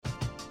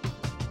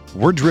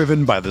We're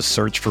driven by the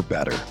search for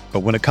better. But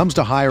when it comes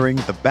to hiring,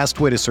 the best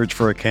way to search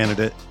for a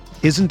candidate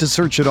isn't to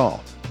search at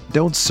all.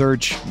 Don't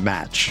search,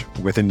 match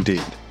with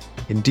Indeed.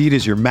 Indeed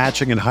is your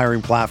matching and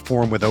hiring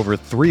platform with over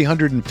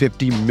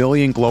 350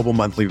 million global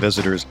monthly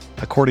visitors,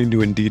 according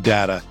to Indeed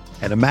data,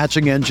 and a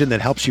matching engine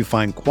that helps you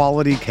find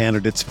quality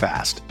candidates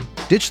fast.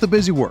 Ditch the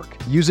busy work.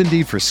 Use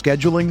Indeed for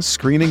scheduling,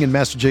 screening, and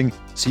messaging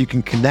so you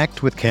can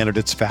connect with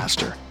candidates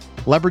faster.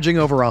 Leveraging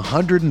over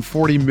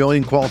 140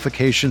 million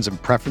qualifications and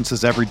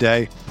preferences every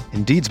day,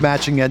 Indeed's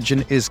matching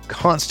engine is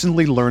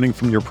constantly learning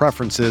from your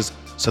preferences,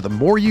 so the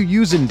more you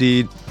use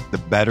Indeed, the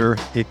better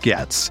it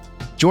gets.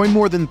 Join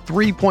more than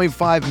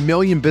 3.5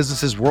 million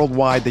businesses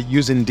worldwide that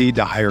use Indeed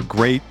to hire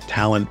great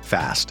talent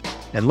fast.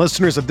 And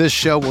listeners of this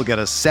show will get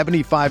a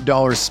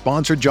 $75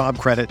 sponsored job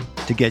credit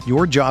to get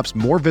your jobs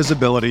more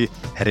visibility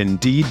at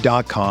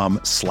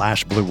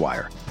Indeed.com/Blue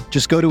Wire.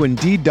 Just go to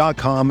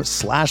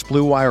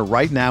Indeed.com/Blue Wire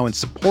right now and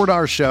support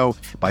our show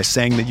by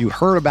saying that you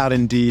heard about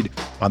Indeed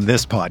on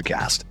this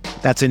podcast.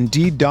 That's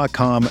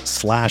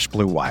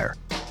Indeed.com/Blue Wire.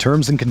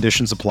 Terms and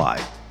conditions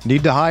apply.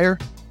 Need to hire?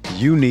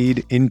 You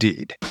need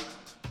Indeed.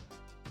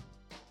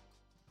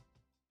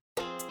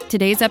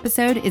 Today's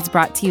episode is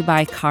brought to you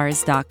by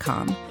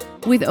Cars.com.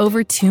 With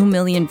over 2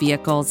 million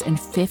vehicles and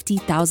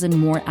 50,000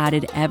 more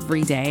added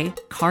every day,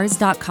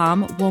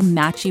 Cars.com will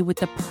match you with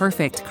the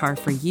perfect car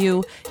for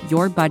you,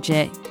 your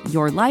budget,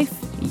 your life,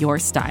 your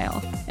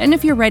style. And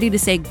if you're ready to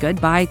say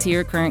goodbye to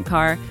your current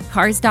car,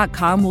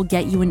 Cars.com will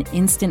get you an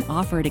instant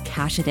offer to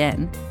cash it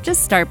in.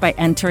 Just start by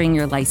entering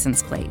your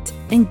license plate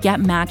and get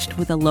matched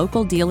with a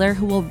local dealer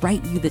who will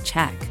write you the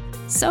check.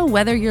 So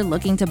whether you're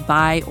looking to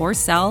buy or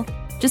sell,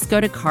 just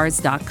go to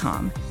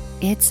Cars.com.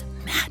 It's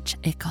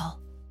magical.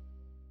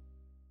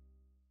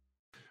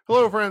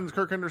 Hello, friends.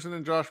 Kirk Henderson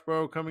and Josh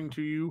Bowe coming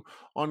to you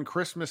on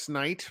Christmas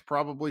night,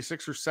 probably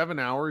 6 or 7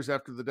 hours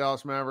after the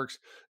Dallas Mavericks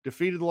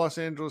defeated the Los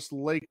Angeles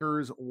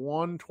Lakers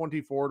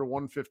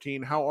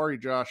 124-115. How are you,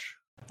 Josh?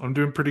 I'm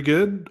doing pretty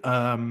good.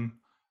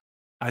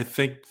 I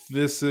think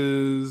this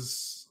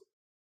was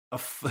a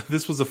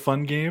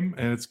fun game,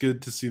 and it's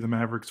good to see the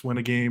Mavericks win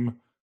a game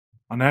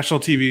on national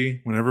TV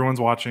when everyone's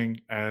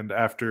watching, and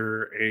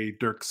after a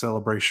Dirk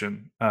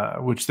celebration,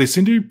 which they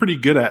seem to be pretty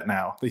good at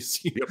now. They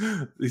seem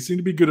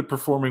to be good at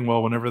performing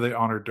well whenever they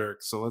honor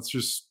Dirk. So let's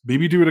just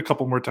maybe do it a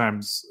couple more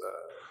times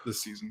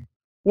this season.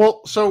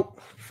 Well, so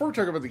before we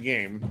talk about the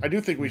game, I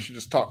do think we should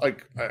just talk.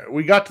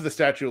 We got to the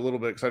statue a little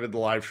bit because I did the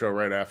live show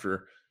right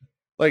after.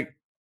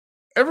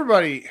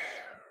 Everybody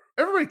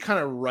kind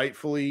of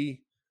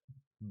rightfully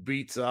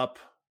beats up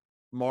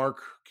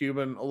Mark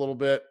Cuban a little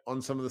bit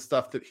on some of the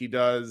stuff that he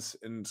does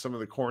and some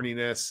of the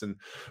corniness. And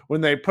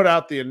when they put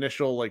out the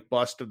initial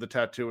bust of the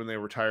tattoo and they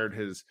retired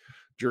his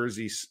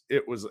jerseys,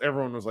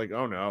 everyone was like,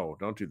 oh no,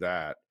 don't do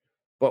that.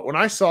 But when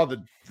I saw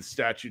the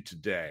statue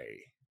today,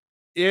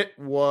 it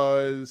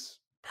was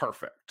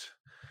perfect.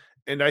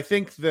 And I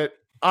think that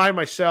I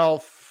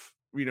myself,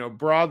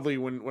 broadly,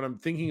 when I'm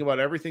thinking about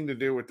everything to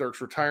do with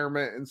Dirk's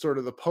retirement and sort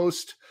of the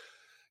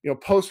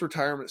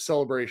post-retirement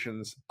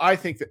celebrations, I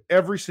think that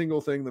every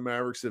single thing the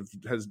Mavericks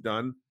has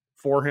done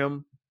for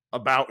him,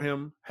 about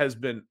him, has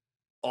been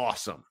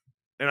awesome.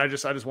 And I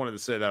just wanted to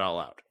say that out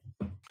loud.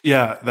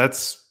 Yeah,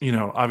 that's,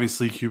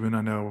 obviously Cuban,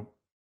 I know,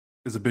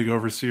 is a big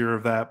overseer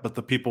of that, but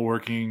the people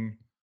working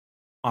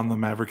on the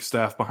Maverick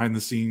staff behind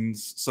the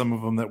scenes, some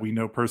of them that we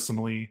know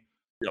personally,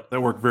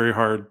 that work very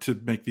hard to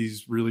make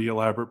these really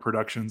elaborate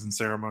productions and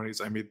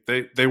ceremonies. I mean,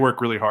 they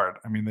work really hard.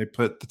 I mean, they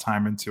put the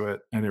time into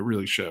it, and it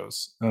really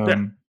shows.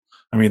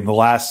 I mean,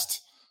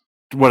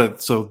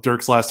 so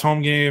Dirk's last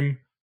home game,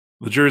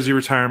 the jersey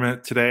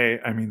retirement today,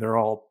 I mean, they're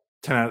all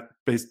 10 out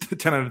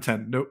of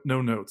 10.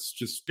 No notes.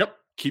 Just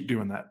keep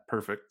doing that.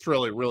 Perfect. It's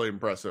really, really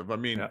impressive. I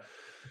mean,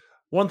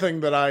 one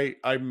thing that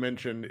I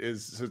mentioned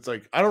is it's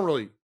I don't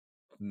really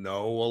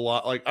know a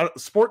lot.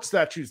 Sports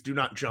statues do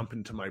not jump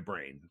into my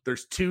brain.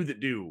 There's two that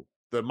do: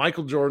 the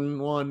Michael Jordan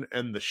one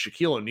and the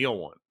Shaquille O'Neal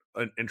one,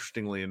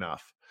 interestingly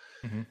enough.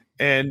 Mm-hmm.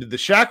 And the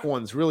Shaq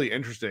one's really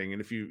interesting.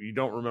 And if you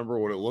don't remember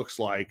what it looks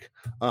like,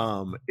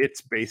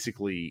 it's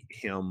basically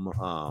him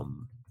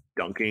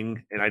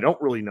dunking. And I don't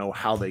really know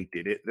how they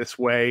did it this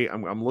way.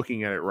 I'm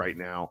looking at it right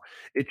now.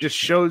 It just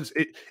shows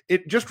it.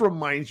 It just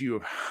reminds you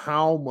of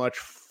how much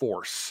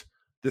force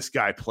this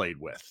guy played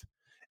with.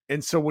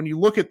 And so when you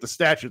look at the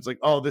statue, it's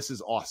oh, this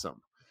is awesome.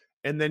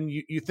 And then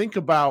you think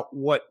about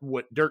what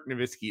Dirk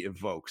Nowitzki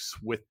evokes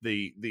with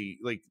the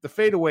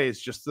fadeaway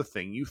is just the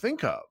thing you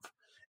think of.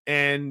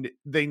 And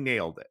they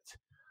nailed it.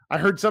 I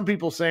heard some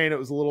people saying it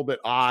was a little bit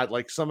odd.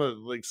 Some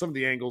of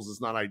the angles is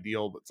not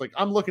ideal, but it's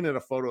I'm looking at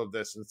a photo of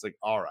this and it's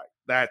all right,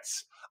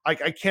 that's I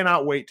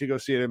cannot wait to go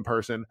see it in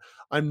person.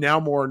 I'm now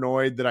more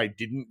annoyed that I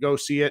didn't go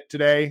see it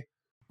today.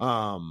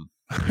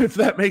 If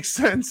that makes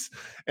sense.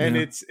 And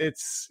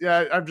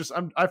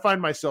I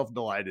find myself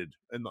delighted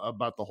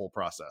about the whole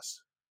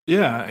process.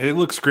 Yeah, it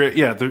looks great.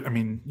 Yeah. I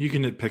mean, you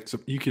can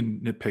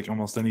nitpick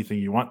almost anything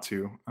you want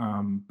to.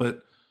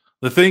 But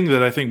the thing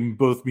that I think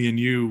both me and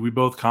you, we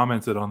both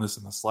commented on this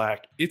in the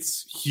Slack,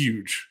 it's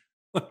huge.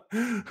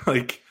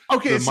 Like,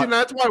 okay, see,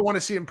 that's why I want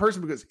to see it in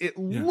person, because it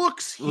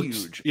looks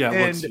huge. It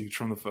looks huge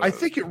from the photo. I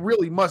think it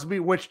really must be,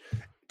 which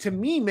to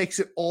me makes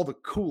it all the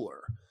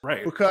cooler.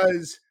 Right.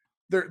 Because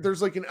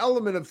there's like an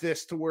element of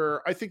this to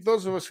where I think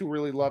those of us who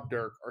really love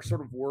Dirk are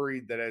sort of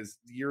worried that as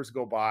years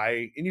go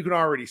by, and you can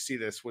already see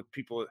this with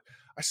people,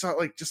 I saw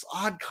like just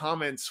odd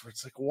comments where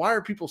it's like, why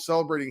are people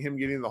celebrating him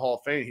getting in the Hall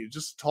of Fame? He was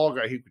just a tall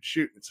guy who could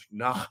shoot. And it's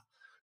like,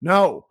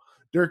 no.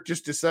 Dirk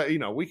just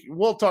decided,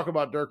 we'll talk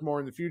about Dirk more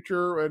in the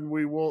future, and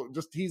we will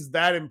he's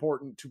that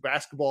important to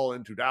basketball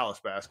and to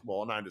Dallas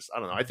basketball. And I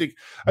don't know. I think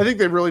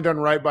they've really done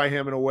right by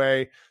him in a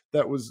way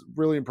that was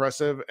really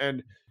impressive.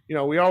 And,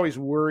 we always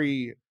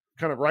worry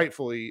kind of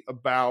rightfully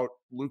about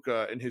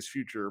Luka and his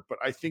future, but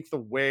I think the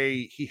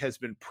way he has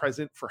been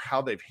present for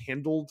how they've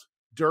handled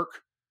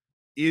Dirk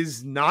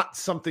is not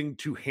something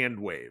to hand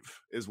wave,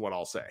 is what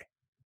I'll say.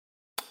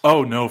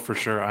 Oh no, for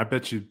sure. I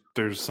bet you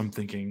there's some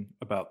thinking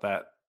about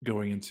that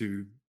going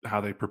into how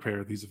they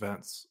prepare these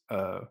events.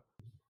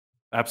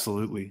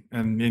 Absolutely.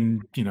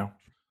 And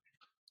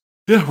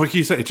yeah, like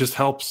you said, it just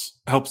helps,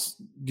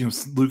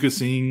 Luka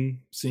seeing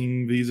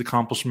these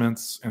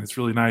accomplishments, and it's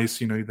really nice,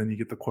 then you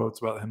get the quotes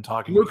about him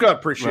talking. Luka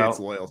appreciates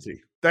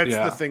loyalty. That's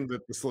the thing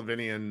that the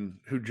Slovenian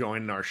who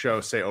joined our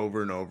show say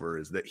over and over,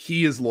 is that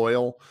he is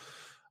loyal.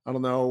 I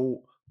don't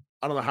know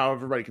how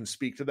everybody can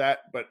speak to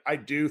that, but I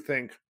do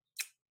think,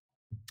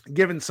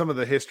 given some of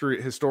the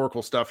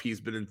historical stuff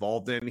he's been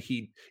involved in,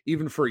 he,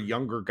 even for a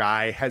younger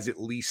guy, has at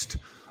least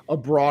a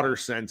broader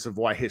sense of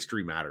why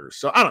history matters.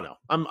 So I don't know.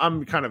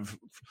 I'm kind of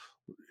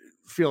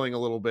feeling a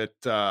little bit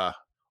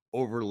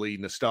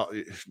overly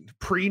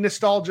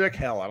pre-nostalgic.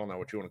 Hell, I don't know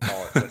what you want to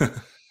call it. But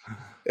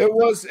it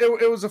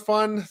was a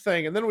fun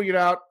thing. And then we get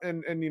out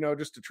and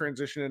just to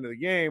transition into the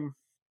game,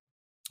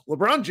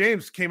 LeBron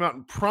James came out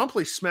and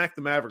promptly smacked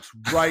the Mavericks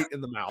right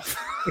in the mouth.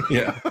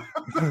 Yeah.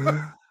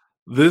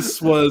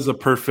 This was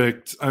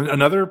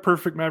another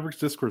perfect Mavericks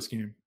discourse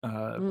game.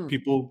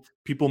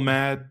 People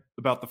mad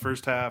about the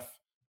first half,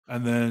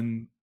 and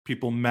then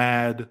people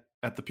mad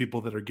at the people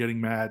that are getting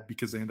mad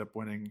because they end up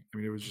winning. I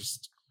mean, it was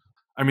just,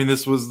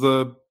 this was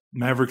the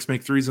Mavericks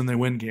make threes and they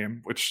win game,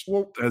 which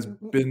has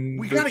been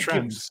the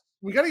trend.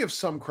 We got to give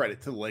some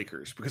credit to the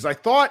Lakers, because I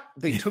thought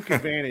they took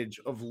advantage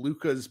of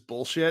Luka's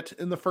bullshit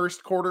in the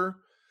first quarter.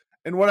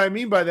 And what I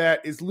mean by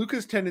that is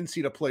Luka's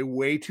tendency to play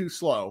way too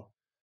slow,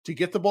 to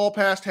get the ball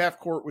past half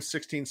court with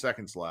 16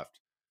 seconds left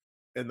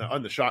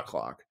on the shot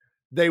clock.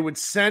 They would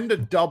send a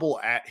double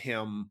at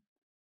him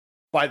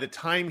by the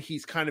time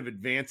he's kind of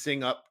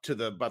advancing up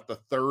to about the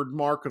third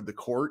mark of the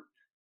court.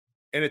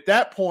 And at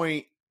that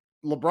point,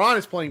 LeBron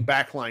is playing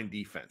backline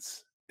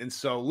defense. And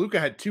so Luka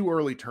had 2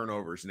 early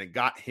turnovers, and it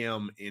got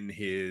him in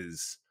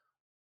his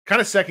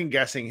kind of second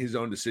guessing his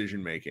own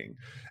decision making.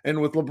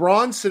 And with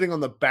LeBron sitting on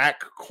the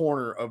back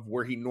corner of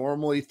where he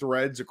normally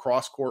threads a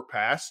cross court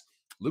pass,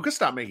 Luka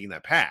stopped making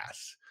that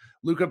pass.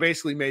 Luka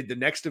basically made the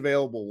next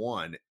available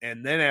one.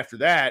 And then after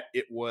that,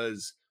 it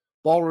was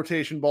ball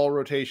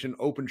rotation,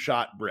 open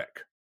shot, brick.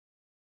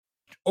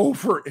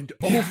 Over and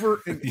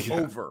over and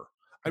over.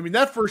 I mean,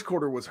 that first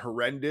quarter was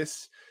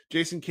horrendous.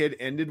 Jason Kidd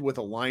ended with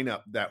a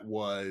lineup that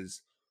was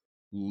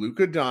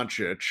Luka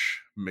Doncic,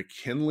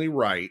 McKinley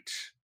Wright,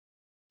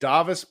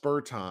 Davis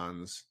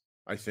Bertans,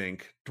 I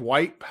think,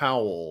 Dwight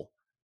Powell,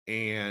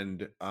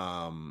 and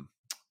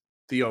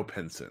Theo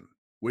Pinson,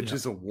 which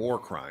is a war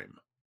crime.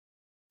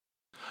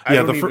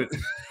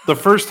 The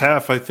first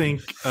half, I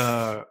think,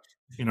 our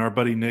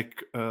buddy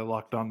Nick,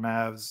 Locked On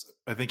Mavs,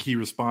 I think he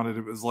responded.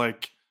 It was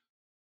like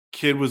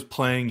Kidd was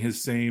playing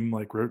his same,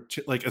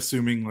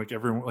 assuming like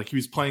everyone, like he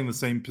was playing the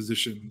same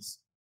positions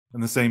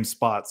and the same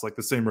spots, like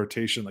the same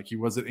rotation. Like he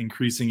wasn't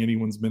increasing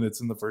anyone's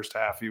minutes in the first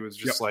half. He was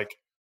just like,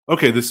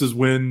 okay, this is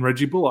when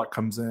Reggie Bullock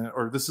comes in,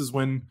 or this is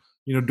when,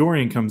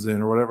 Dorian comes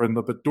in or whatever.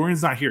 But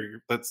Dorian's not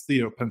here. That's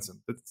Theo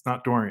Pinson. It's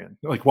not Dorian.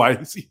 Like, why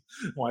is he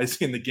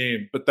in the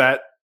game? But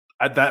that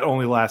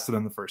only lasted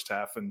in the first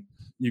half. And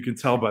you can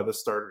tell by the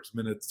starters'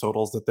 minutes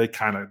totals that they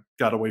kind of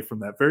got away from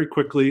that very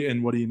quickly.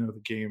 And what do you know?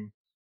 The game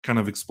kind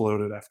of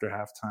exploded after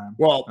halftime.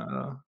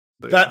 Well,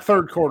 that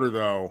third quarter,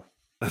 though,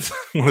 that's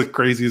one of the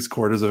craziest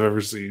quarters I've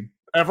ever seen.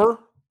 Ever?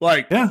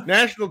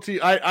 National team.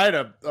 I had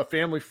a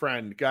family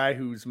friend, guy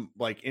who's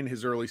like in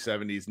his early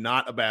 70s,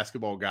 not a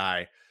basketball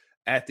guy,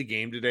 at the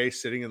game today,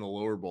 sitting in the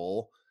lower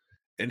bowl.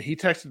 And he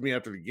texted me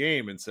after the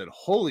game and said,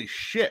 "Holy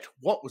shit,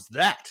 what was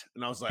that?"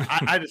 And I was like,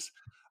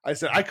 I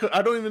said,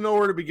 I don't even know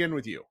where to begin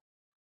with you,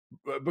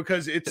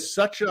 because it's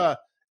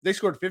they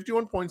scored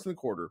 51 points in the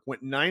quarter,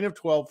 went 9 of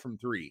 12 from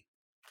 3.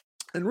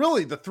 And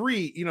really the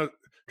 3,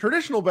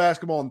 traditional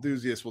basketball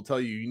enthusiasts will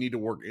tell you need to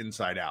work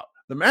inside out.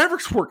 The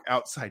Mavericks work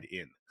outside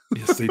in.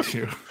 Yes, they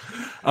do.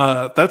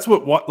 That's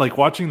what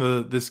watching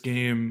this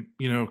game,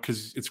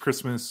 because it's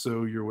Christmas,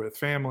 so you're with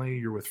family,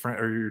 you're with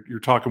friends, or you're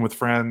talking with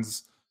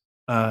friends.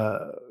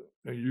 That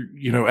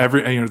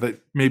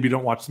maybe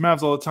don't watch the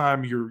Mavs all the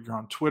time. You're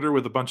on Twitter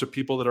with a bunch of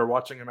people that are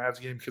watching a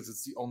Mavs game because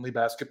it's the only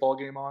basketball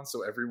game on,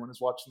 so everyone is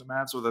watching the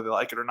Mavs whether they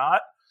like it or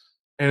not.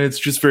 And it's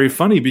just very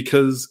funny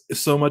because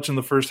so much in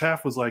the first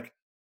half was like,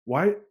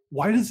 why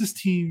why does this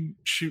team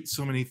shoot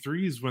so many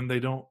threes when they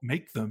don't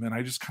make them? And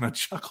I just kind of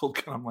chuckled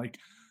because I'm like,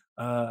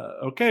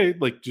 okay,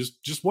 like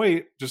just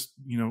wait. Just,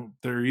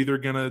 they're either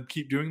going to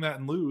keep doing that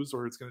and lose,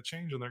 or it's going to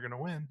change and they're going to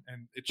win.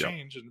 And it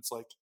changed. And it's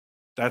like,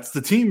 that's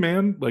the team,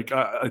 man. Like,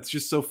 it's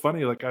just so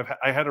funny. Like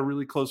I had a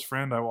really close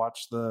friend. I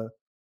watched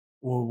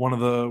one of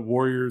the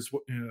Warriors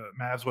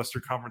Mavs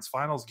Western Conference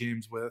Finals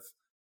games with,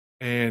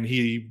 and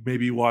he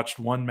maybe watched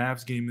one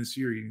Mavs game this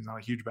year. He's not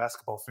a huge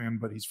basketball fan,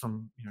 but he's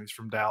from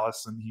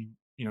Dallas, and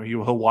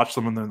he'll watch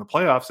them when they're in the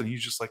playoffs, and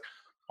he's just like,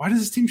 why does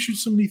this team shoot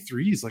so many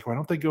threes? Like, why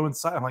don't they go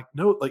inside? I'm like,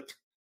 no, like,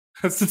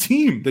 that's the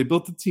team. They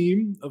built a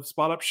team of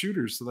spot up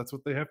shooters, so that's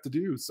what they have to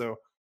do. So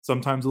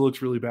sometimes it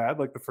looks really bad,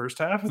 like the first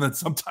half, and then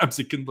sometimes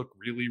it can look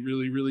really,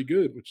 really, really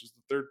good, which is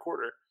the third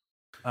quarter.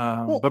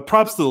 But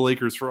props to the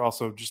Lakers for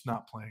also just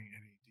not playing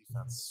any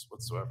defense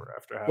whatsoever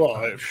after half.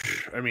 Well,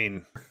 I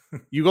mean,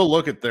 you go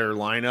look at their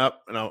lineup,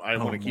 and I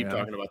want to keep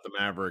talking about the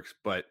Mavericks,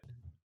 but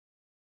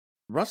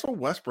Russell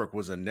Westbrook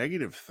was a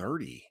negative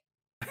 30.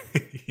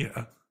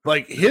 Yeah.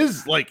 Like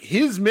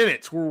his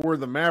minutes were where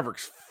the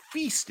Mavericks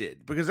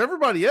feasted, because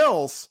everybody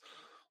else,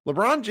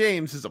 LeBron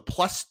James is a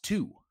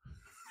 +2.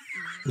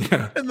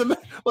 Yeah. And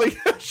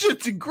that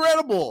shit's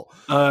incredible.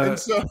 And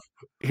so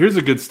here's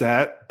a good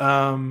stat.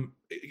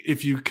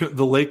 If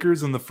the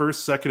Lakers in the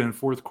first, second, and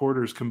fourth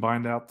quarters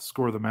combined out the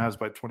score of the Mavs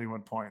by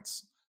 21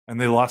 points, and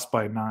they lost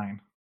by 9.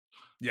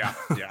 Yeah.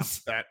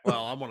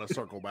 I'm going to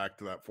circle back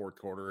to that fourth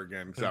quarter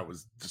again, because that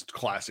was just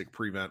classic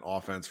prevent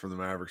offense from the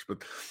Mavericks.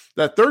 But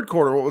that third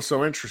quarter, what was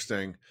so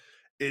interesting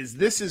is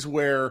this is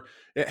where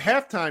at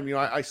halftime,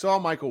 I saw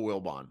Michael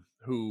Wilbon,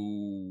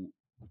 who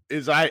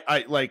is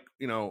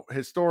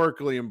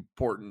historically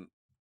important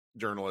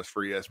journalist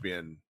for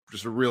ESPN,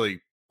 just a really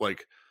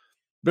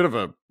bit of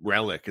a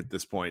relic at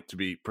this point, to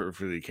be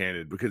perfectly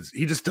candid, because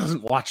he just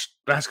doesn't watch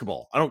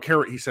basketball. I don't care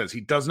what he says.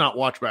 He does not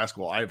watch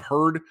basketball. I've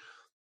heard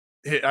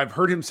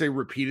him say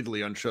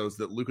repeatedly on shows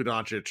that Luka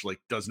Doncic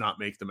does not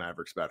make the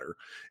Mavericks better.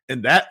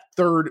 And that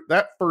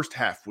first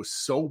half was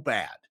so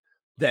bad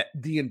that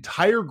the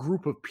entire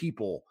group of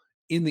people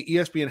in the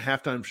ESPN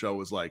halftime show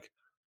was like,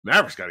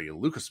 Mavericks got to get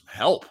Luka some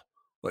help.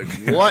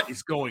 What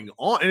is going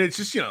on? And it's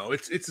just,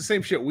 it's the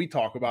same shit we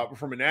talk about, but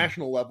from a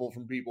national level,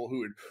 from people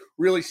who had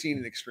really seen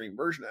an extreme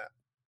version of that.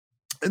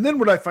 And then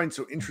what I find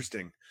so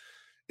interesting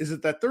is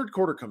that third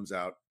quarter comes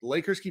out. The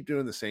Lakers keep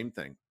doing the same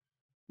thing.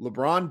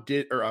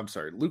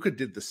 Luka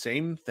did the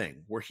same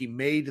thing, where he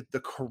made the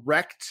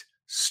correct,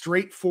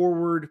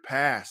 straightforward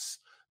pass.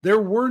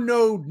 There were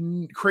no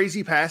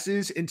crazy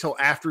passes until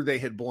after they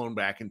had blown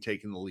back and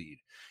taken the lead.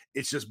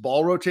 It's just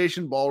ball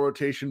rotation,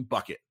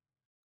 bucket.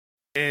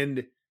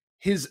 And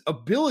his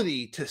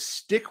ability to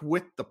stick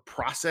with the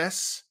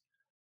process,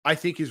 I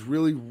think, is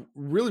really,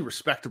 really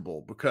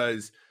respectable,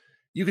 because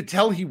you could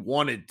tell he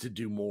wanted to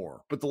do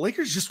more, but the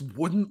Lakers just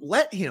wouldn't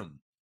let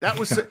him. That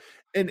was,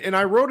 and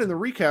I wrote in the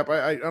recap,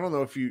 I don't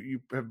know if you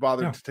have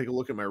bothered to take a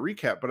look at my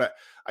recap, but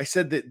I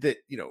said that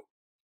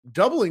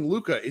doubling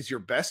Luka is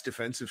your best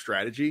defensive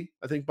strategy,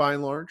 I think, by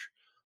and large,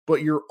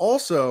 but you're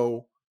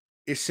also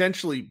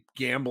essentially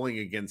gambling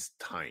against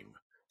time,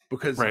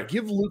 because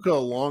give Luka a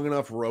long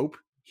enough rope,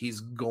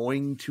 he's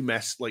going to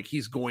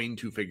he's going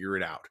to figure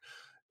it out.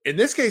 In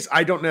this case,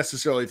 I don't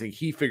necessarily think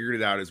he figured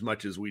it out as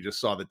much as we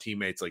just saw the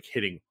teammates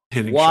hitting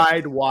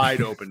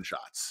wide open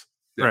shots.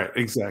 Yeah. Right,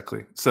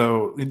 exactly.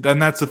 So,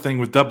 and that's the thing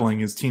with doubling,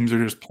 is teams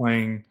are just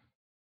playing,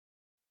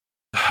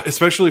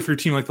 especially for a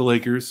team like the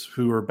Lakers,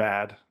 who are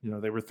bad.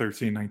 They were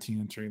 13-19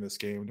 entering this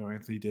game. No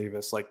Anthony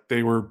Davis.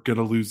 They were going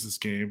to lose this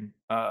game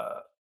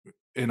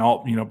in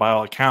all, by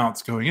all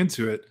accounts going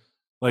into it.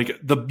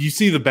 You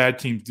see the bad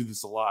teams do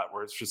this a lot,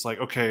 where it's just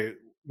okay,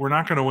 we're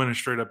not going to win a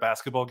straight up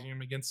basketball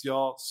game against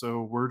y'all,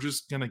 so we're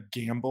just going to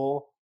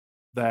gamble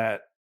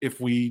that if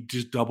we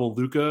just double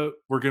Luka,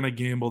 we're going to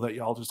gamble that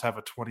y'all just have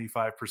a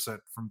 25%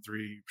 from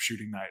three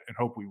shooting night and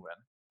hope we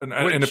win.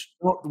 And if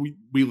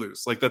we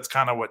lose. That's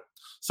kind of what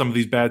some of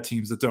these bad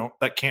teams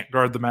that can't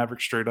guard the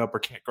Mavericks straight up or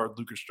can't guard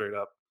Luka straight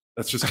up,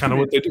 that's just kind of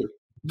what they do.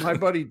 My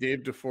buddy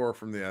Dave DeFore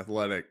from The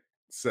Athletic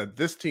said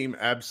this team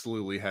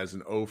absolutely has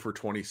an 0 for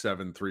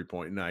 27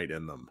 3-point night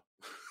in them.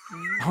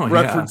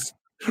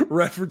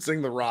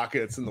 Referencing the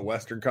Rockets in the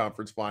Western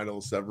Conference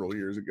Finals several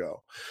years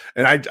ago.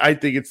 And I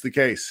think it's the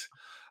case.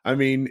 I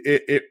mean,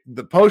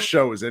 the post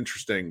show was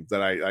interesting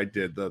that I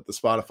did, the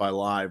Spotify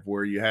Live,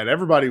 where you had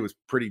everybody was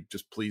pretty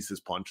just pleased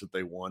as punch that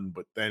they won.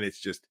 But then it's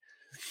just,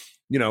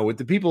 with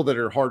the people that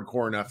are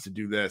hardcore enough to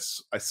do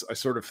this, I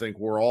sort of think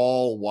we're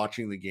all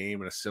watching the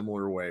game in a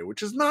similar way,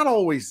 which is not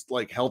always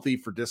healthy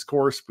for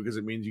discourse, because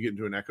it means you get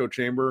into an echo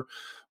chamber.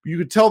 But you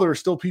could tell there were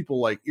still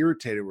people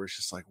irritated, where it's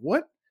just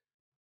what?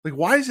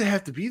 Why does it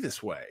have to be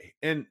this way?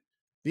 And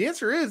the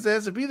answer is it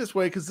has to be this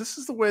way because this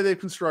is the way they've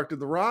constructed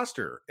the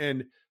roster.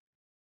 And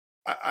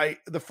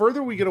the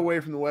further we get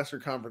away from the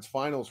Western Conference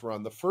Finals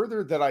run, the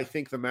further that I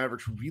think the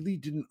Mavericks really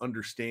didn't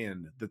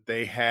understand that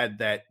they had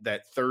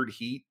that third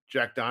heat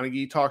Jack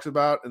Donaghy talks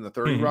about in the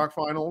 30 Rock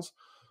Finals,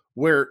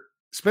 where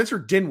Spencer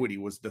Dinwiddie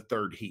was the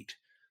third heat.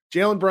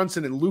 Jalen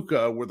Brunson and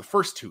Luka were the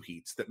first two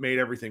heats that made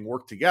everything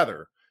work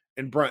together.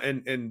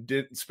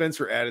 And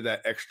Spencer added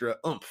that extra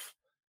oomph.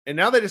 And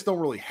now they just don't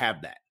really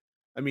have that.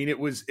 I mean, it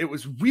was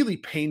really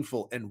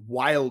painful and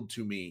wild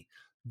to me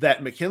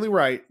that McKinley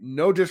Wright,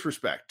 no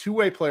disrespect,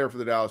 two-way player for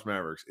the Dallas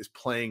Mavericks, is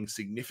playing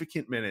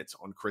significant minutes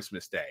on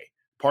Christmas Day.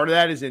 Part of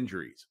that is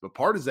injuries, but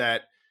part of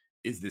that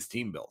is this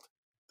team build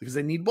because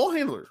they need ball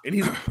handlers, and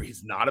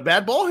he's not a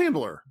bad ball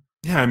handler.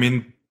 Yeah, I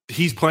mean,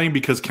 he's playing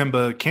because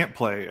Kemba can't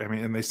play. I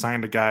mean, and they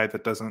signed a guy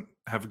that doesn't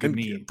have a good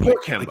knee.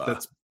 Poor Kemba.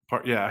 That's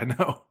part. Yeah, I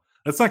know.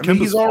 That's not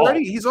Kemba's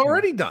he's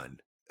already done.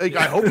 Like,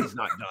 I hope he's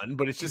not done,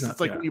 but it's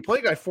like when you play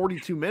a guy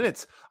 42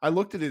 minutes. I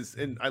looked at his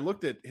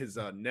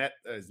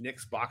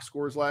Knicks box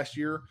scores last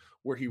year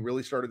where he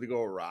really started to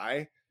go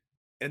awry.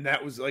 And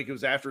that was like, it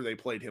was after they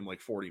played him like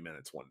 40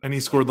 minutes one night. And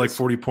he scored like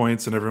 40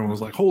 points and everyone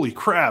was like, holy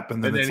crap.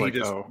 And then it's like, he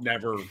just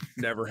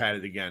never had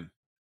it again.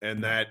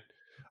 And that,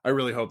 I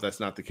really hope that's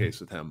not the case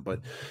with him.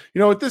 But,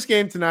 with this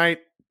game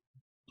tonight,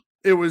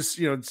 it was,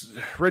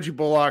 Reggie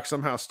Bullock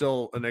somehow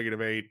still a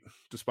 -8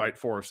 despite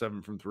 4 of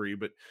 7 from 3.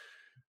 But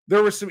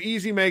there was some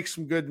easy makes,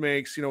 some good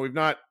makes. We've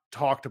not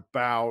talked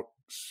about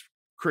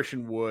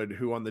Christian Wood,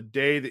 who on the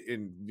day that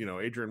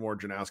Adrian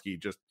Wojnarowski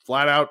just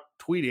flat out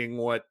tweeting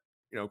what,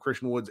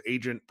 Christian Wood's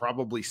agent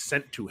probably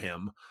sent to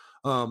him,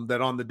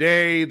 that on the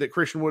day that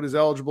Christian Wood is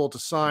eligible to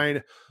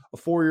sign a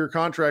 4-year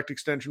contract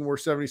extension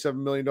worth $77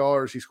 million,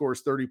 he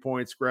scores 30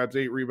 points, grabs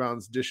 8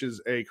 rebounds, dishes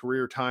a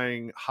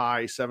career-tying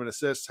high 7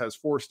 assists, has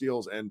 4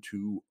 steals and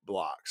 2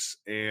 blocks.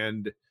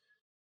 And,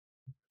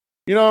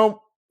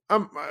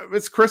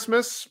 it's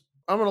Christmas.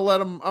 I'm gonna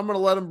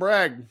let him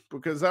brag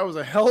because that was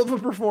a hell of a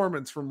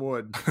performance from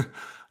Wood.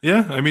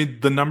 Yeah, I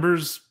mean, the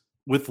numbers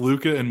with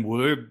Luka and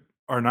Wood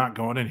are not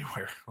going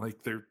anywhere.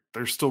 Like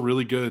they're still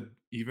really good.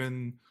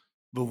 Even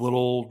the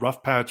little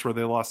rough patch where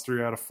they lost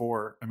 3 out of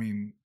 4. I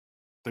mean,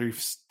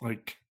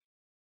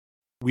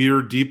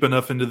 we're deep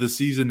enough into the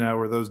season now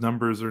where those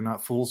numbers are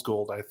not fool's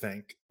gold. I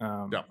think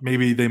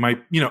maybe they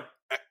might.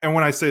 And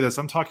when I say this,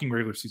 I'm talking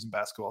regular season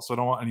basketball, so I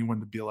don't want anyone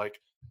to be like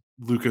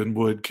Luka and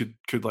Wood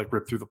could like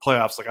rip through the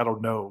playoffs. Like, I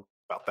don't know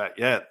about that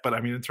yet, but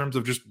I mean, in terms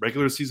of just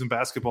regular season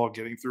basketball,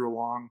 getting through a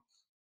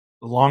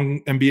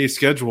long NBA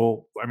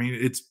schedule, I mean,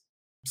 it's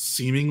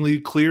seemingly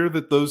clear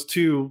that those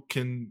two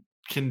can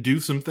do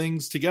some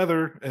things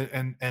together,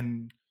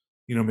 and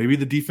maybe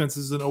the defense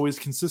isn't always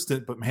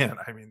consistent, but man,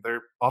 I mean,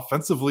 they're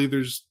offensively,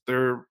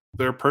 they're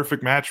a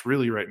perfect match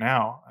really right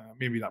now.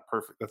 Maybe not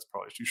perfect, that's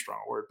probably too strong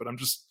a word, but I'm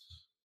just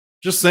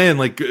saying,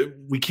 like,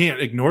 we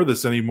can't ignore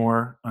this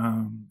anymore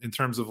in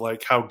terms of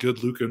like how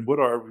good Luka and Wood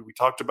are. We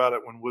talked about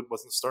it when Wood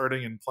wasn't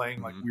starting and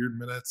playing like weird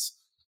minutes,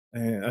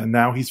 and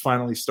now he's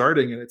finally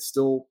starting, and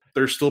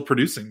they're still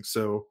producing.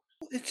 So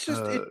it's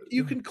just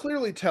you can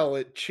clearly tell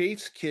it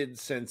Chase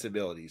Kidd's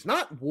sensibilities,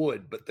 not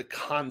Wood, but the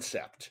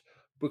concept,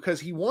 because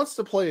he wants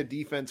to play a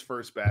defense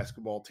first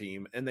basketball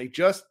team, and they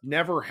just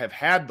never have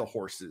had the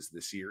horses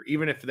this year,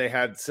 even if they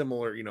had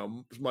similar,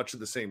 much of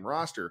the same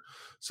roster.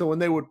 So when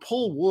they would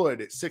pull Wood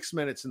at 6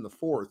 minutes in the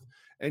fourth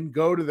and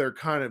go to their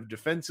kind of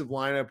defensive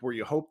lineup where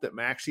you hope that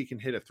Maxey can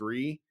hit a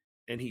 3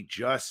 and he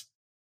just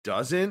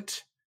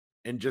doesn't,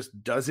 and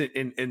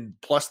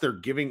plus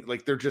they're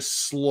they're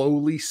just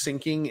slowly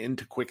sinking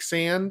into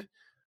quicksand.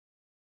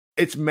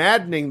 It's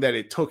maddening that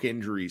it took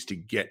injuries to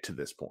get to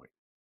this point.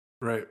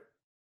 Right.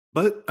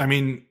 But I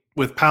mean,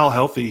 with Powell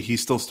healthy, he's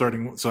still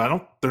starting.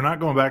 So they're not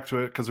going back to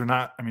it because they're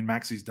not. I mean,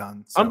 Maxey's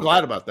done. So. I'm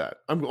glad about that.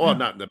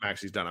 Not that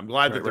Maxey's done. I'm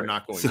glad that they're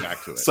not going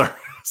back to it.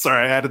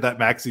 Sorry, I added that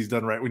Maxey's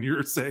done right when you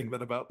were saying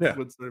that about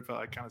Wood.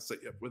 I kind of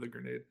set you up with a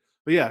grenade.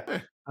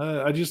 But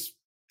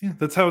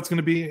that's how it's going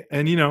to be.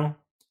 And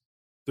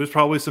there's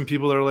probably some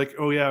people that are like,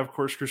 oh yeah, of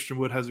course Christian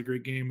Wood has a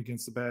great game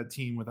against a bad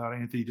team without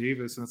Anthony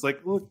Davis, and it's like,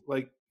 look,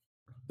 like.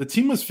 The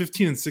team was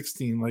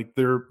 15-16. Like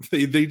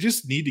they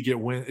just need to get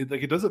win.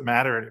 It doesn't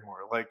matter anymore.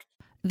 Like,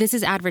 this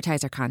is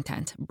advertiser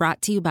content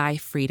brought to you by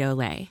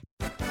Frito-Lay.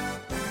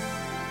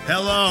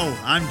 Hello,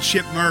 I'm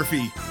Chip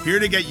Murphy, here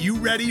to get you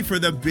ready for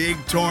the big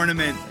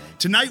tournament.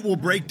 Tonight we'll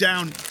break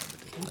down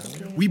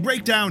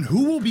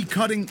who will be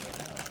cutting.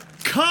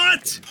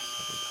 Cut!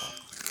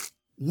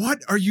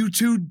 What are you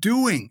two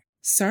doing?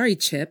 Sorry,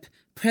 Chip.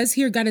 Prez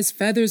here got his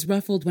feathers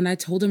ruffled when I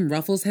told him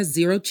Ruffles has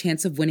 0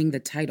 chance of winning the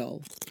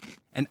title.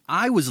 And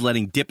I was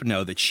letting Dip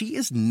know that she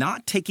is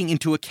not taking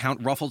into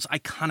account Ruffles'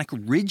 iconic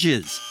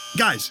ridges.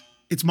 Guys,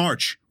 it's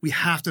March. We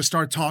have to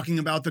start talking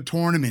about the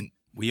tournament.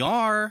 We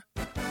are.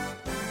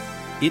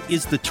 It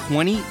is the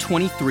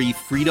 2023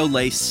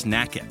 Frito-Lay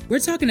Snack It. We're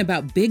talking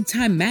about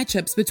big-time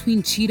matchups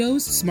between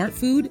Cheetos, Smart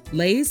Food,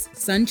 Lay's,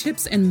 Sun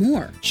Chips, and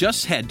more.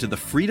 Just head to the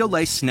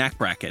Frito-Lay Snack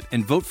Bracket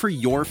and vote for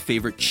your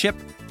favorite chip,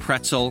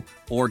 pretzel,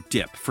 or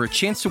dip for a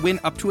chance to win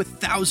up to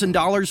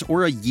 $1,000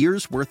 or a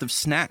year's worth of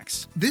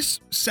snacks.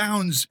 This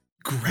sounds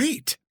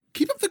great.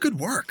 Keep up the good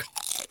work.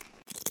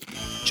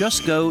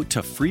 Just go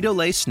to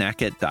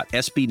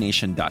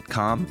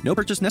fritolaysnackit.sbnation.com. No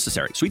purchase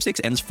necessary.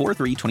 Sweepstakes ends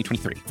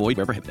 4/3/2023. Void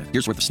where prohibited.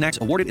 Year's worth of snacks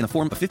awarded in the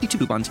form of 52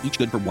 coupons, each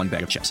good for 1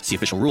 bag of chips. See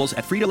official rules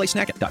at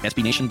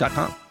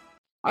fritolaysnackit.sbnation.com.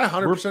 I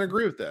 100%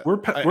 agree with that. We're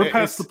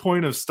past the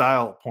point of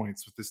style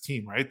points with this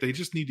team, right? They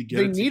just need to get.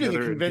 They needed a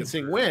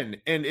convincing win,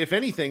 and if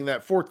anything,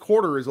 that fourth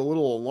quarter is a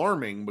little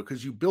alarming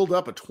because you build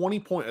up a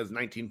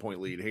 19-point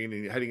lead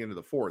heading into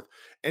the fourth,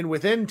 and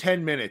within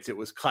 10 minutes it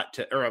was cut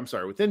to, or I'm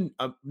sorry, within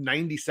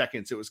 90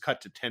 seconds it was cut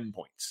to 10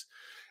 points.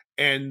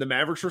 And the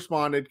Mavericks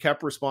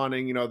kept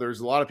responding. There's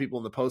a lot of people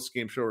in the post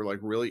game show were like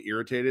really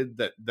irritated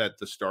that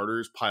the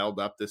starters piled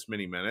up this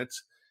many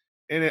minutes.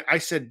 And I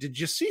said, did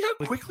you see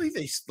how quickly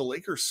the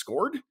Lakers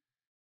scored?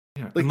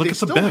 Yeah, like, and look at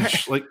the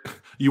bench. Like,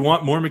 you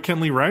want more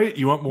McKinley Wright?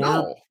 You want more?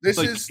 No, this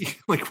is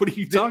like, what are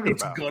you talking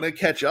about? It's going to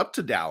catch up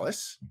to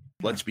Dallas.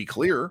 Let's be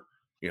clear.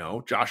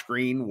 Josh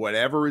Green,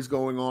 whatever is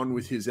going on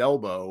with his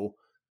elbow,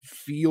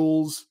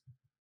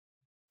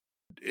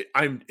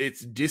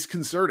 it's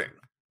disconcerting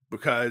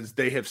because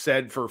they have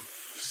said for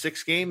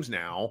 6 games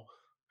now,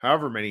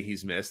 however many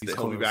he's missed, that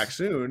he'll be back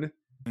soon,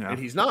 and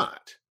he's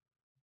not.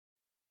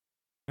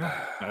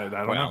 I don't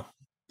know.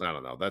 I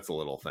don't know. That's a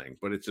little thing,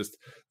 but it's just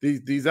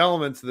these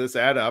elements of this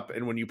add up.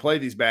 And when you play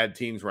these bad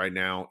teams right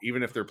now,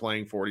 even if they're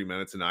playing 40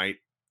 minutes a night,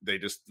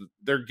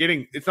 they're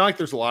getting. It's not like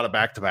there's a lot of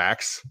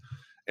back-to-backs.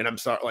 And I'm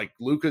sorry, like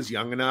Luka's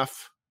young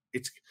enough.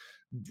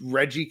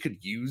 Reggie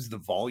could use the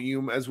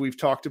volume as we've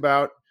talked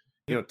about.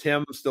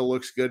 Tim still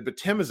looks good, but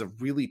Tim is a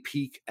really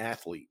peak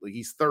athlete. Like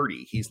he's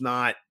 30. He's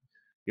not.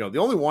 The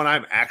only one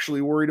I'm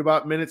actually worried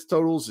about minutes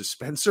totals is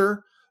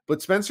Spencer.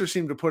 But Spencer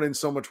seemed to put in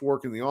so much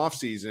work in the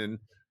offseason,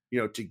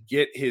 to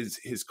get his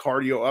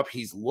cardio up.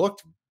 He's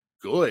looked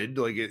good.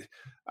 Like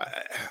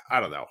I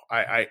don't know.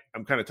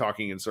 I'm kind of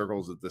talking in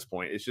circles at this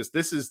point. It's just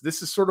this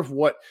is sort of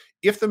what,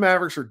 if the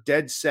Mavericks are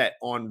dead set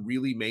on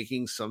really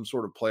making some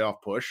sort of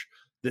playoff push,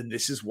 then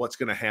this is what's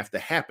going to have to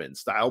happen.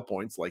 Style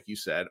points, like you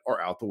said, are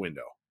out the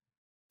window.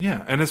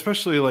 Yeah, and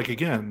especially like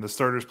again, the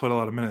starters played a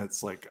lot of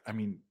minutes. Like I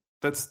mean,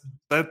 that's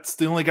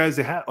the only guys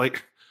they had.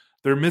 Like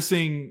they're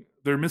missing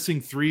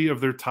 3 of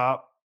their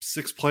top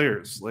 6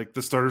 players. Like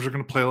the starters are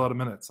going to play a lot of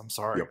minutes. I'm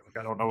sorry. Yep. Like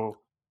I don't know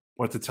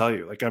what to tell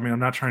you. Like, I mean, I'm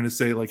not trying to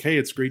say like, hey,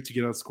 it's great to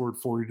get outscored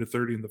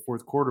 40-30 in the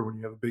fourth quarter when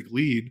you have a big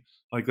lead.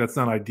 Like that's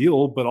not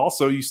ideal, but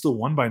also you still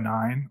won by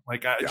 9.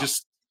 Like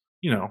just,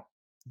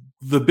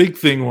 the big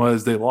thing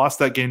was they lost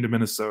that game to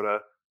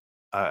Minnesota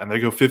and they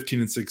go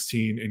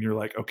 15-16 and you're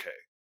like, okay,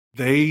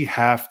 they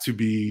have to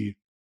be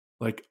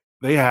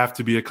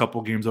a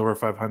couple games over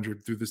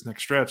 500 through this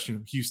next stretch.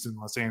 Houston,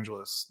 Los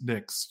Angeles,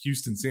 Knicks,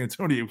 Houston, San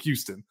Antonio,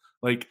 Houston.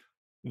 Like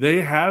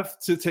they have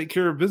to take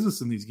care of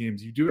business in these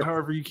games. You do it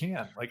however you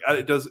can. Like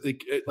it does,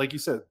 like you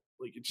said,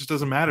 like it just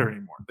doesn't matter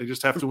anymore. They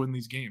just have to win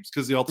these games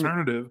because the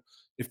alternative,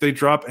 if they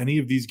drop any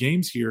of these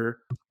games here,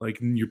 like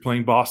you're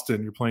playing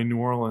Boston, you're playing New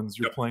Orleans,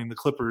 you're playing the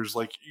Clippers,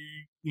 like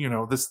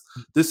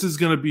this is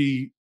going to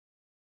be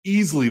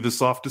easily the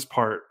softest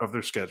part of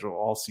their schedule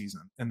all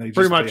season, and they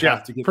just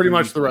have to get pretty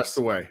much the rest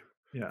of the way.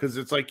 Yeah, because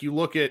it's like you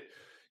look at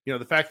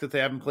the fact that they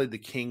haven't played the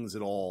Kings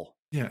at all.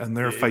 Yeah, and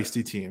they're a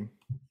feisty team.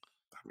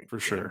 I mean, for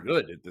sure,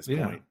 good at this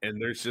point.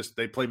 And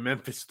they play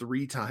Memphis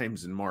 3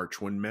 times in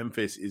March when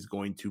Memphis is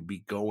going to be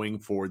going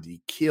for the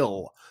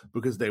kill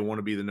because they want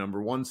to be the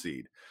number 1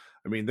 seed.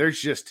 I mean,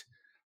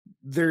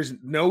 there's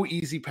no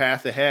easy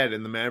path ahead,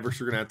 and the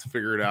Mavericks are going to have to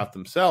figure it out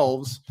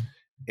themselves.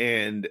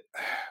 And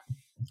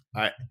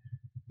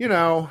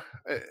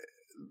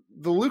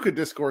the Luka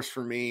discourse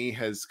for me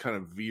has kind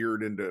of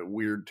veered into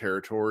weird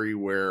territory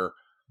where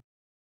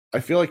I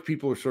feel like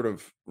people are sort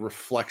of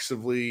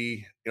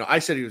reflexively, I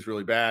said he was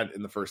really bad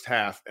in the first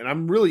half, and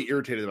I'm really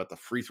irritated about the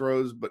free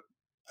throws, but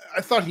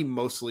I thought he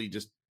mostly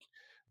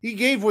he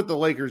gave what the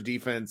Lakers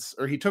defense,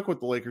 or he took what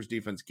the Lakers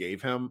defense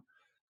gave him.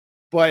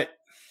 But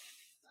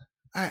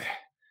I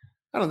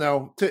don't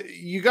know.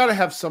 You got to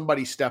have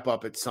somebody step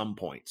up at some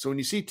point. So when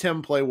you see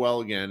Tim play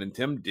well again, and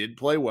Tim did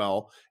play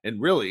well, and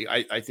really,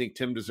 I think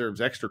Tim deserves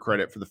extra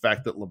credit for the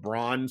fact that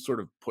LeBron sort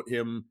of put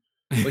him.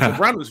 Like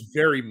LeBron was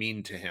very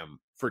mean to him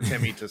for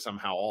Timmy to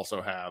somehow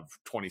also have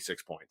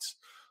 26 points.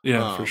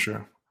 Yeah, for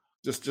sure.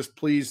 Just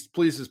please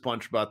his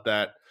punch about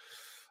that.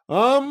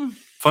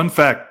 Fun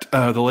fact: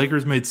 the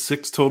Lakers made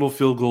 6 total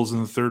field goals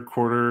in the third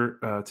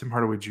quarter. Tim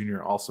Hardaway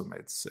Jr. also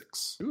made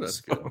 6. Ooh,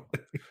 that's good.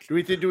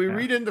 Do we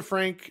read into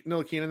Frank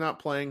Ntilikina not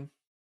playing?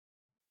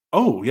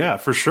 Oh yeah,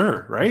 for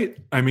sure. Right?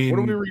 I mean,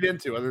 what do we read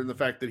into other than the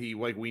fact that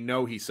we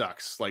know he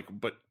sucks? Like,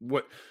 but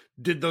what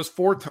did those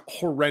 4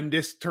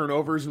 horrendous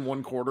turnovers in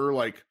one quarter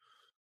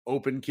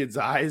open kids'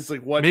 eyes?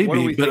 Like, what? Maybe, what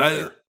do we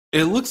but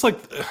it looks like.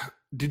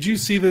 Did you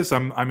see this?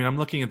 I'm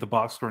looking at the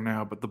box score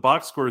now, but the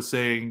box score is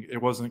saying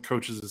it wasn't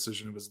coach's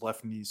decision; it was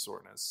left knee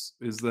soreness.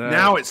 Is that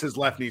now? It says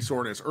left knee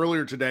soreness.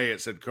 Earlier today, it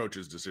said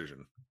coach's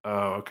decision.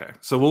 Oh, okay.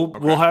 So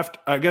we'll have to.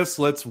 I guess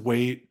let's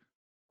wait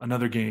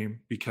another game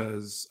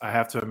because I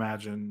have to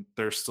imagine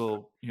there's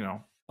still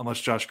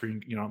unless Josh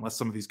Green unless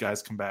some of these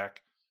guys come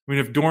back. I mean,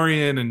 if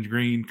Dorian and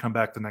Green come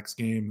back the next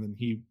game, then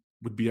he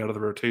would be out of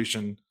the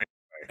rotation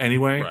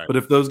anyway. Right. But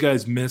if those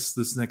guys miss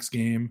this next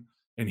game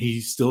and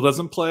he still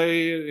doesn't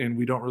play, and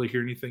we don't really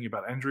hear anything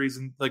about injuries,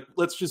 and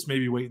let's just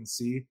maybe wait and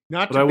see.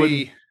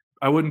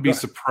 I wouldn't be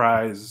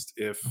surprised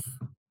if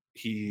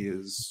he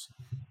is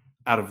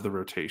out of the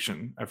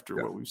rotation after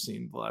what we've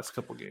seen the last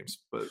couple games.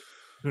 But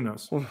who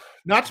knows? Well,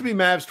 not to be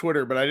Mavs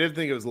Twitter, but I did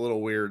think it was a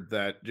little weird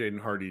that Jaden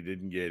Hardy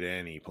didn't get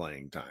any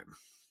playing time.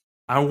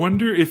 I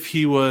wonder if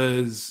he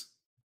was,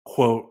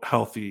 quote,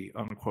 healthy,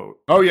 unquote.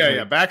 Oh,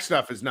 yeah. Back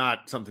stuff is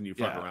not something you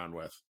fuck around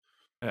with.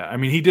 Yeah, I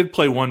mean, he did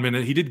play 1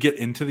 minute. He did get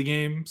into the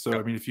game. So,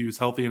 I mean, if he was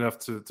healthy enough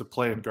to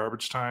play in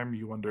garbage time,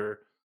 you wonder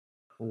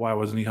why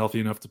wasn't he healthy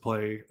enough to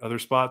play other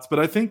spots. But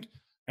I think,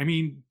 I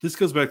mean, this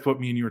goes back to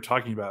what me and you were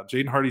talking about.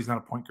 Jaden Hardy's not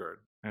a point guard,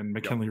 and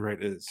McKinley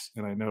Wright is.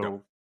 And I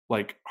know,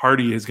 like,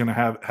 Hardy is going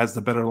to has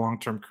the better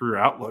long-term career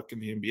outlook in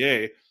the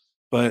NBA.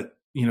 But,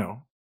 you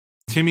know,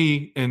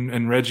 Timmy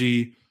and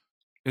Reggie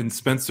and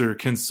Spencer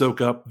can soak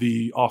up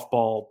the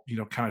off-ball, you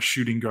know, kind of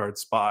shooting guard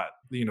spot.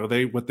 You know,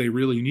 what they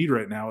really need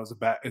right now is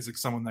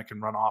someone that can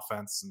run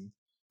offense.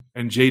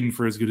 And Jaden,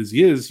 for as good as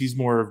he is, he's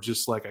more of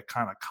just like a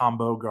kind of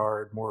combo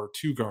guard, more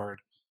two guard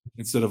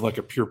instead of like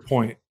a pure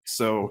point.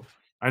 So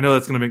I know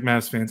that's going to make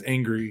Mavs fans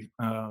angry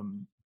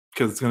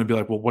because it's going to be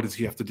like, well, what does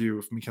he have to do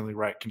if McKinley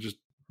Wright can just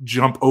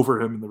jump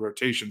over him in the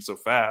rotation so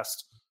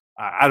fast?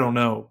 I don't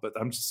know, but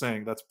I'm just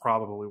saying that's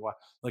probably why.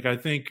 Like, I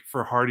think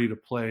for Hardy to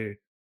play,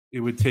 it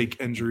would take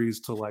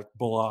injuries to like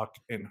Bullock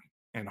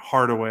and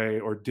Hardaway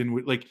or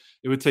Dinwiddie. Like,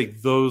 it would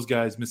take those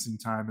guys missing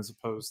time as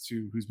opposed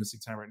to who's missing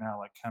time right now,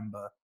 like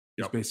Kemba,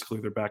 who's basically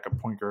their backup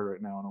point guard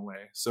right now in a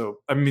way. So,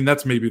 I mean,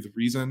 that's maybe the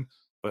reason.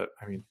 But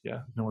I mean,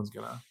 yeah, no one's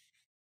gonna.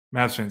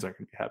 Mavs fans aren't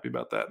gonna be happy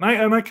about that,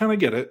 and I kind of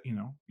get it. You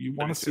know, you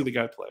want to see the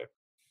guy play.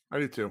 I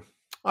do too.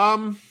 I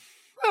don't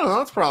know.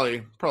 That's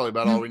probably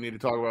about all we need to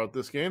talk about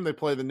this game. They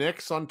play the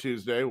Knicks on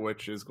Tuesday,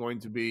 which is going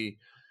to be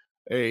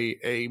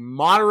a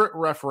moderate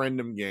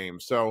referendum game.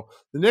 So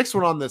the Knicks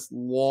went on this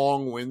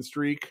long win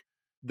streak.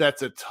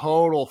 That's a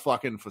total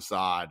fucking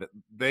facade.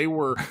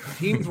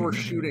 Teams were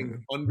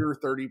shooting under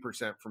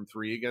 30% from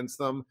three against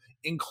them,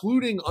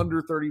 including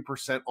under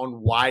 30%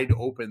 on wide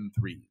open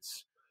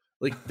threes.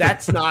 Like,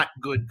 that's not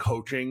good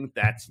coaching.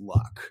 That's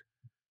luck.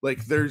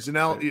 Like, there's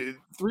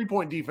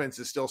 3-point defense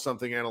is still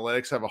something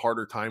analytics have a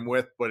harder time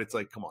with, but it's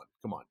like, come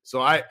on.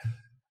 So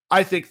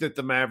I think that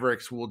the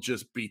Mavericks will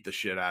just beat the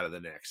shit out of the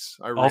Knicks.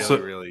 I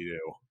really do.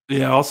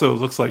 Yeah, also, it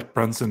looks like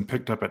Brunson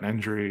picked up an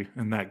injury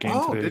in that game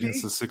today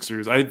against the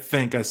Sixers. I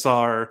think I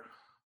saw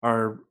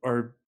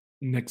our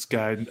Knicks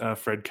guy,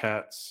 Fred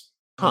Katz.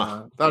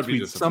 That would be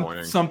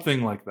disappointing.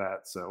 Something like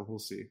that, so we'll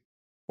see.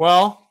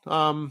 Well,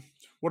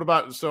 what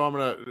about, so I'm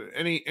going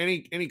to,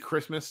 any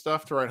Christmas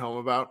stuff to write home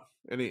about?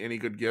 Any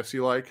good gifts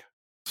you like?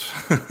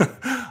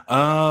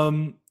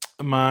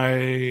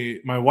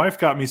 My wife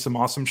got me some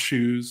awesome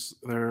shoes.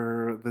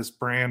 They're this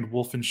brand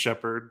Wolf and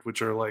Shepherd,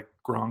 which are like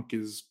Gronk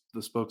is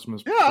the spokesman.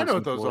 Yeah, I know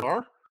what those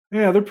are.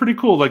 Yeah, they're pretty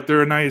cool. Like,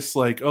 they're a nice,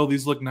 like, oh,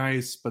 these look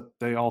nice, but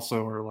they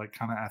also are like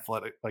kind of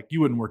athletic. Like,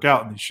 you wouldn't work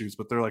out in these shoes,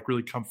 but they're like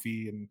really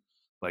comfy and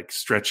like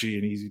stretchy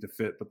and easy to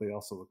fit, but they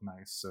also look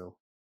nice. So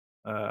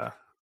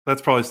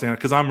that's probably standard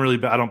because I'm really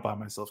bad. I don't buy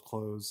myself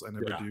clothes. I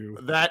never do.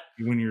 That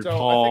when you're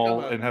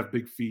tall and have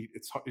big feet,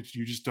 it's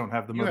you just don't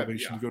have the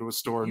motivation to go to a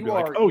store and be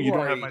like, oh, you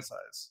don't have my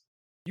size.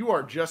 You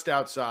are just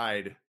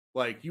outside.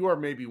 Like, you are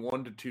maybe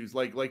 1 to 2s.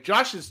 Like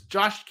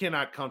Josh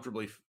cannot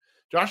comfortably.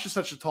 Josh is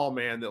such a tall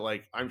man that,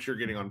 like, I'm sure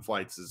getting on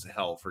flights is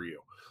hell for you.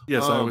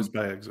 Yes, I always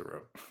buy exit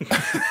row.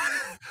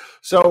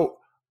 So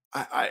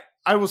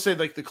I will say,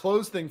 like, the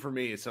clothes thing for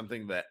me is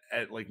something that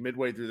at like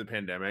midway through the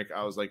pandemic,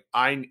 I was like,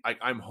 I'm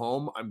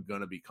home. I'm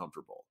going to be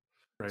comfortable.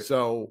 Right.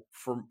 So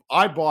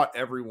I bought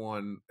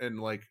everyone in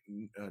like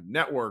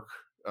network,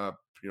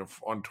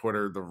 on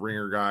Twitter, the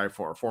Ringer guy,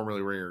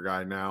 formerly Ringer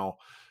guy, now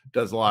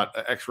does a lot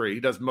of X-ray. He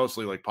does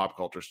mostly like pop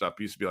culture stuff.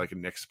 He used to be like a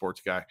Knicks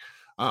sports guy.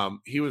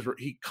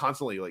 He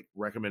constantly like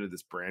recommended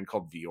this brand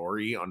called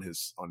Viore on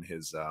his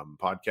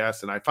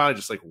podcast. And I finally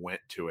just like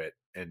went to it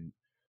and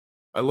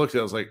I looked at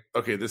it, I was like,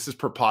 okay, this is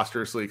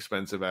preposterously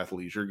expensive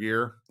athleisure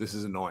gear. This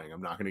is annoying.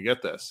 I'm not going to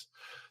get this.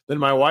 Then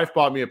my wife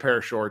bought me a pair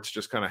of shorts,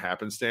 just kind of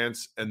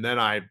happenstance. And then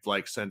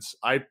since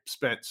I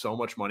spent so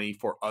much money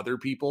for other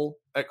people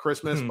at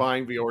Christmas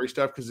buying Viore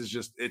stuff, because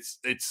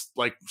it's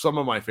like some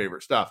of my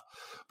favorite stuff.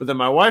 But then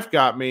my wife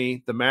got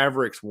me the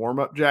Mavericks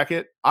warm-up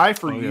jacket.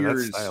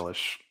 Years, that's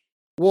stylish.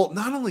 Well,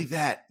 not only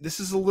that, this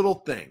is a little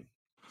thing.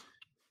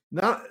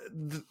 Not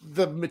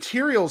the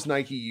materials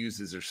Nike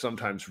uses are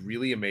sometimes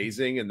really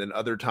amazing, and then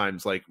other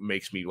times like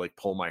makes me like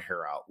pull my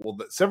hair out. Well,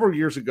 several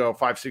years ago,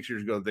 5-6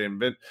 years ago,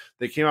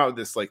 they came out with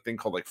this like thing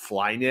called like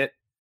Flyknit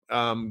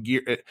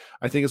gear.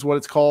 I think is what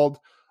it's called.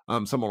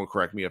 Someone will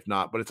correct me if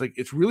not, but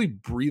it's really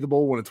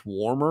breathable when it's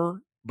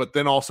warmer, but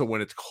then also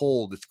when it's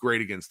cold, it's great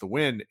against the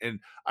wind.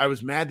 And I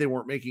was mad they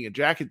weren't making a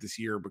jacket this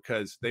year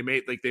because they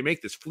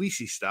make this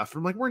fleecy stuff. And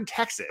I'm like, we're in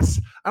Texas.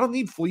 I don't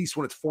need fleece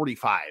when it's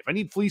 45. I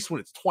need fleece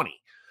when it's 20.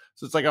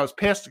 So it's like I was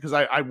pissed because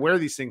I wear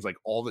these things like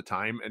all the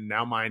time, and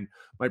now my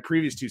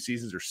previous 2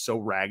 seasons are so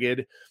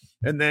ragged.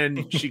 And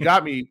then she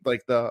got me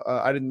like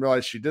I didn't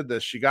realize she did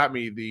this. She got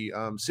me the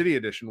City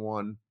Edition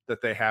one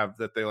that they have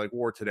that they like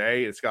wore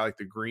today. It's got like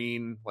the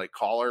green like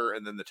collar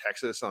and then the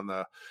Texas on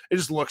the. It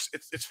just looks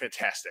it's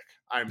fantastic.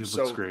 I'm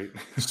so great.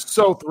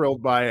 so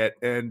thrilled by it,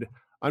 and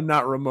I'm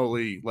not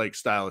remotely like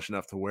stylish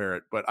enough to wear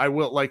it, but I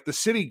will like the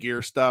City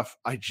Gear stuff.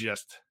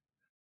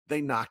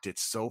 They knocked it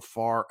so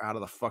far out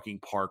of the fucking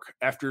park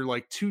after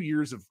like 2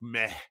 years of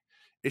meh.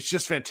 It's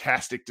just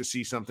fantastic to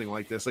see something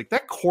like this. Like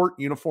that court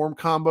uniform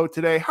combo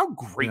today. How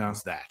great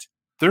was that?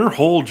 Their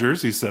whole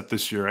jersey set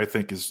this year, I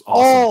think, is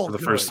awesome for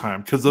the first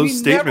time because those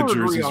statement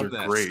jerseys are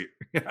great.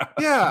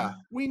 Yeah,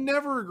 we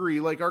never agree.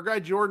 Like our guy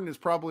Jordan is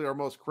probably our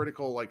most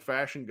critical like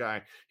fashion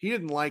guy. He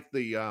didn't like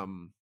the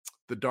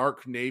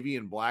dark navy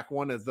and black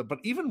one but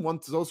even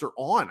once those are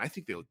on, I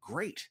think they look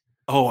great.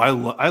 Oh, I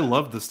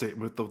love the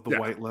statement with the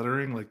white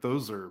lettering. Like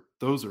those are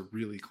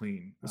really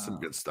clean. That's some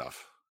good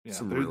stuff. Yeah,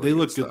 they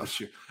look good this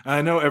year. And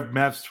I know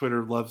Mavs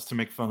Twitter loves to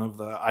make fun of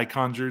the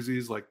icon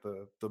jerseys, like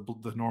the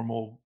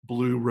normal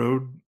blue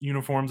road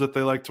uniforms that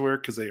they like to wear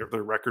because their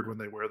record when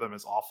they wear them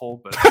is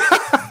awful. But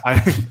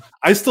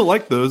I still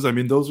like those. I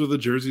mean, those were the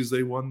jerseys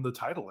they won the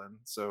title in.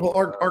 So,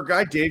 well, our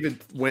guy David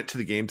went to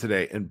the game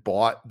today and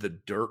bought the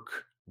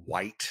Dirk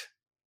white,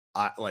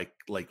 like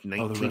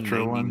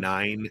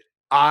 1999.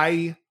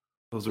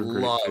 Those are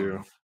great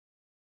too.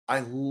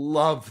 I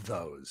love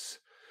those.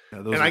 Yeah,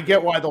 and I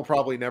get why they'll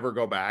probably never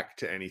go back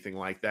to anything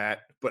like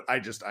that, but I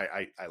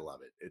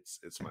love it.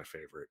 It's my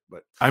favorite.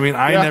 But I mean,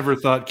 I never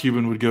thought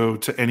Cuban would go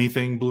to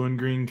anything blue and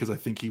green because I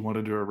think he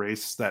wanted to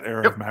erase that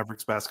era of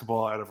Mavericks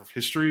basketball out of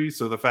history.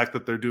 So the fact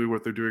that they're doing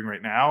what they're doing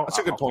right now, that's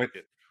a good point.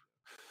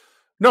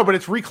 No, but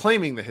it's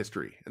reclaiming the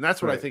history, and that's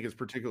what I think is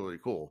particularly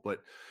cool. But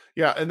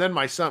yeah, and then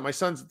my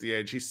son's at the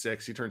age, he's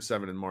 6, he turns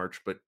 7 in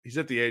March, but he's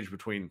at the age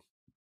between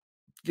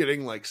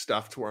getting like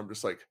stuff to where I'm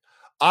just like,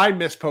 I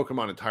miss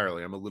Pokemon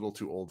entirely. I'm a little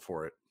too old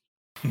for it.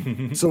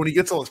 So when he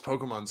gets all this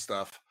Pokemon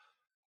stuff,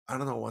 I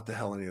don't know what the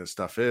hell any of this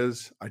stuff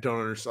is. I don't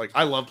understand. Like,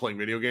 I love playing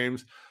video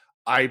games.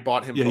 I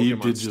bought him. Yeah, Pokemon. You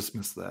did just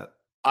miss that.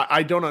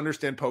 I don't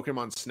understand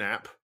Pokemon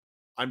Snap.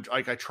 I'm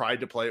like, I tried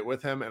to play it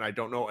with him and I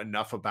don't know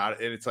enough about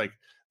it. And it's like,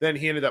 then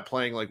he ended up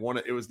playing like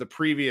it was the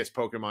previous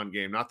Pokemon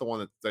game, not the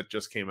one that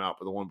just came out,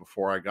 but the one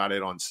before. I got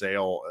it on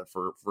sale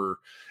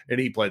and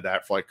he played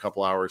that for like a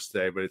couple hours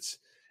today. But it's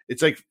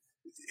like,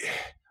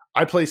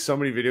 I play so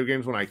many video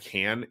games when I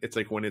can. It's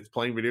like when it's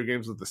playing video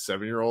games with the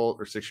 7-year-old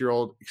or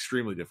 6-year-old,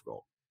 extremely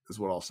difficult is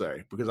what I'll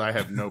say, because I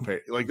have no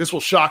like this will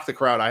shock the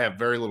crowd. I have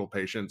very little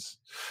patience.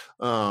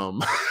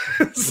 So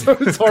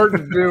it's hard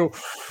to do.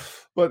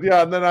 But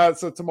yeah, and then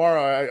so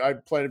tomorrow I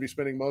plan to be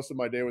spending most of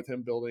my day with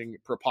him building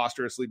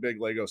preposterously big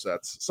Lego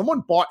sets. Someone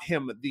bought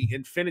him the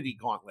Infinity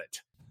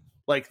Gauntlet.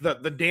 Like the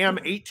damn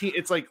 18,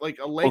 it's like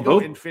a Lego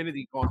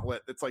Infinity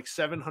Gauntlet that's like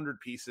 700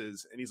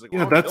 pieces, and he's like,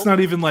 "Yeah, that's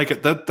not even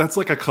like that's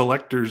like a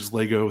collector's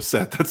Lego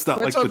set. That's not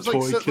like the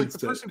toy kid like the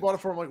person who bought it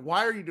for him. Like,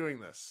 why are you doing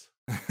this?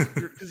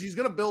 Because he's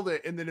gonna build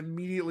it and then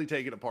immediately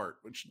take it apart,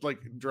 which like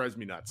drives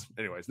me nuts.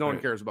 Anyways, no one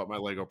cares about my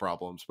Lego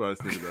problems, but I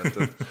just needed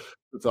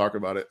to talk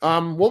about it.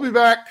 We'll be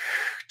back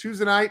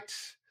Tuesday night.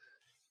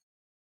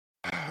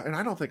 And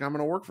I don't think I'm going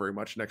to work very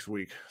much next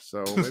week.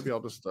 So maybe I'll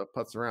just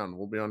putz around.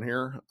 We'll be on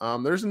here.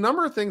 There's a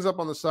number of things up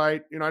on the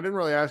site. I didn't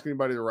really ask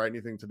anybody to write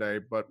anything today,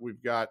 but we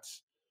got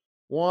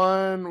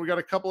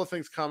a couple of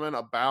things coming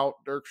about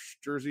Dirk's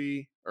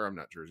statue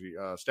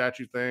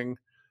thing.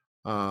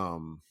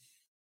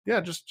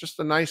 Just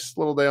a nice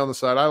little day on the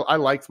site. I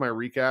liked my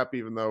recap,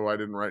 even though I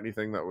didn't write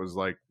anything that was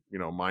like,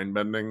 mind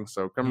bending.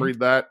 So come read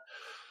that.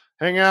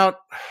 Hang out,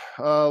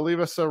 leave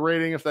us a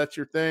rating if that's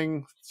your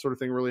thing. Sort of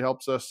thing really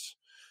helps us.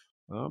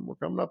 We're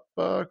coming up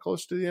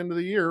close to the end of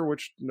the year,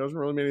 which doesn't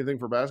really mean anything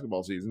for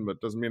basketball season,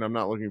 but doesn't mean I'm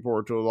not looking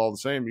forward to it all the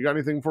same. You got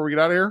anything before we get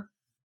out of here?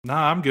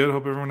 Nah, I'm good.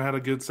 Hope everyone had a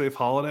good, safe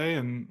holiday,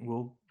 and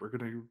we're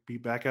going to be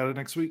back at it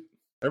next week.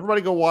 Everybody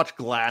go watch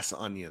Glass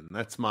Onion.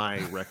 That's my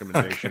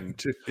recommendation.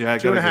 Okay.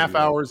 2.5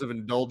 hours of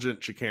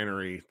indulgent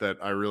chicanery that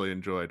I really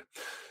enjoyed.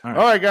 All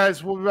right,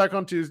 guys, we'll be back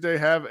on Tuesday.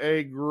 Have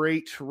a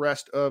great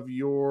rest of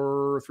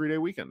your 3-day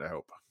weekend, I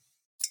hope.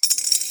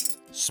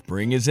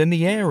 Spring is in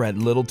the air at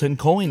Littleton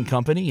Coin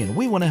Company, and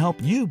we want to help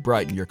you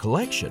brighten your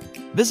collection.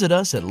 Visit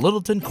us at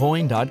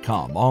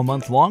littletoncoin.com all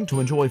month long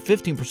to enjoy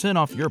 15%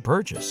 off your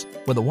purchase.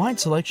 With a wide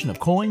selection of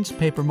coins,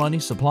 paper money,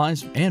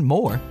 supplies, and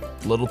more,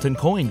 Littleton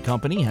Coin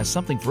Company has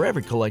something for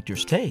every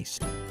collector's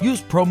taste.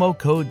 Use promo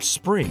code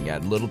SPRING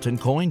at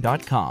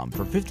littletoncoin.com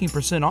for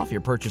 15% off your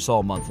purchase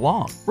all month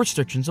long.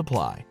 Restrictions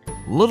apply.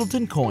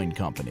 Littleton Coin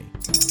Company.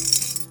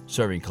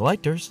 Serving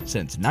collectors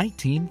since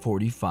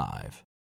 1945.